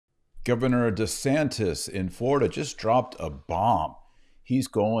Governor DeSantis in Florida just dropped a bomb. He's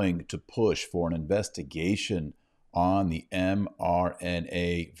going to push for an investigation on the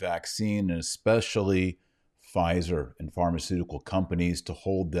mRNA vaccine, and especially Pfizer and pharmaceutical companies, to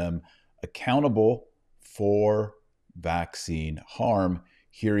hold them accountable for vaccine harm.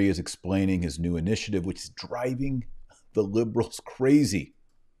 Here he is explaining his new initiative, which is driving the liberals crazy.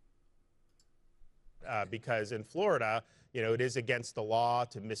 Because in Florida, it is against the law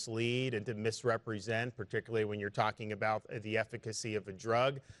to mislead and to misrepresent, particularly when you're talking about the efficacy of a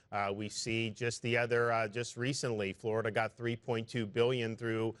drug. We see just recently, Florida got $3.2 billion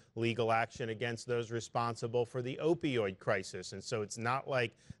through legal action against those responsible for the opioid crisis. And so it's not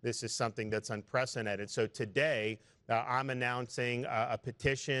like this is something that's unprecedented. So today, I'm announcing a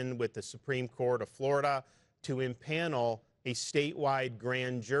petition with the Supreme Court of Florida to impanel a statewide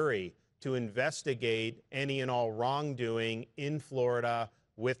grand jury to investigate any and all wrongdoing in Florida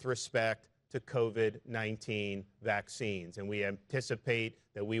with respect to COVID-19 vaccines. And we anticipate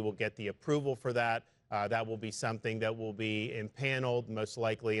that we will get the approval for that. That will be something that will be impaneled, most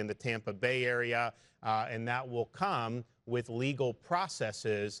likely in the Tampa Bay area, and that will come with legal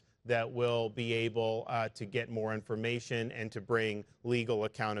processes that will be able to get more information and to bring legal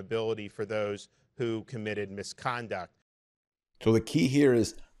accountability for those who committed misconduct. So the key here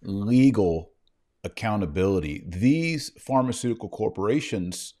is legal accountability. These pharmaceutical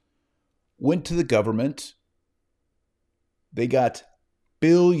corporations went to the government. They got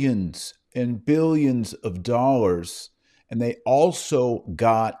billions and billions of dollars, and they also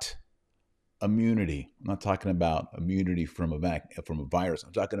got immunity. I'm not talking about immunity from a virus.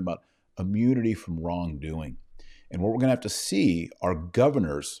 I'm talking about immunity from wrongdoing. And what we're going to have to see are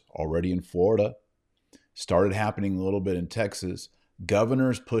governors already in Florida, started happening a little bit in Texas,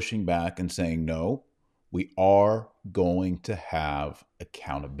 governors pushing back and saying, no, we are going to have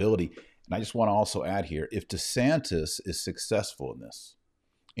accountability. And I just want to also add here, if DeSantis is successful in this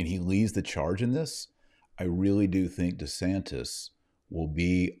and he leads the charge in this, I really do think DeSantis will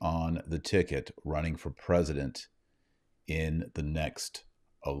be on the ticket running for president in the next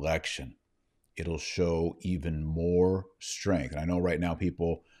election. It'll show even more strength. And I know right now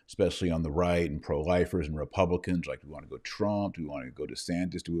people, especially on the right and pro-lifers and Republicans, like, do we want to go Trump? Do we want to go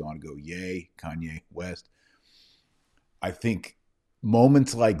DeSantis? Do we want to go Kanye West? I think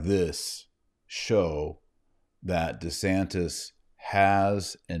moments like this show that DeSantis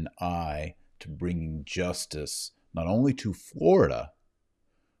has an eye to bringing justice not only to Florida,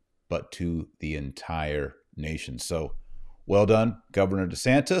 but to the entire nation. So well done, Governor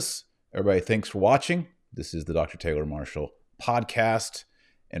DeSantis. Everybody, thanks for watching. This is the Dr. Taylor Marshall podcast.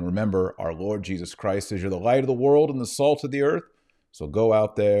 And remember, our Lord Jesus Christ says you're the light of the world and the salt of the earth. So go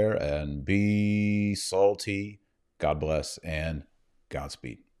out there and be salty. God bless and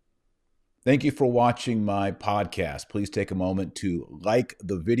Godspeed. Thank you for watching my podcast. Please take a moment to like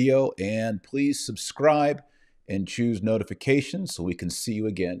the video and please subscribe and choose notifications so we can see you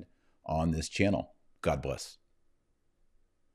again on this channel. God bless.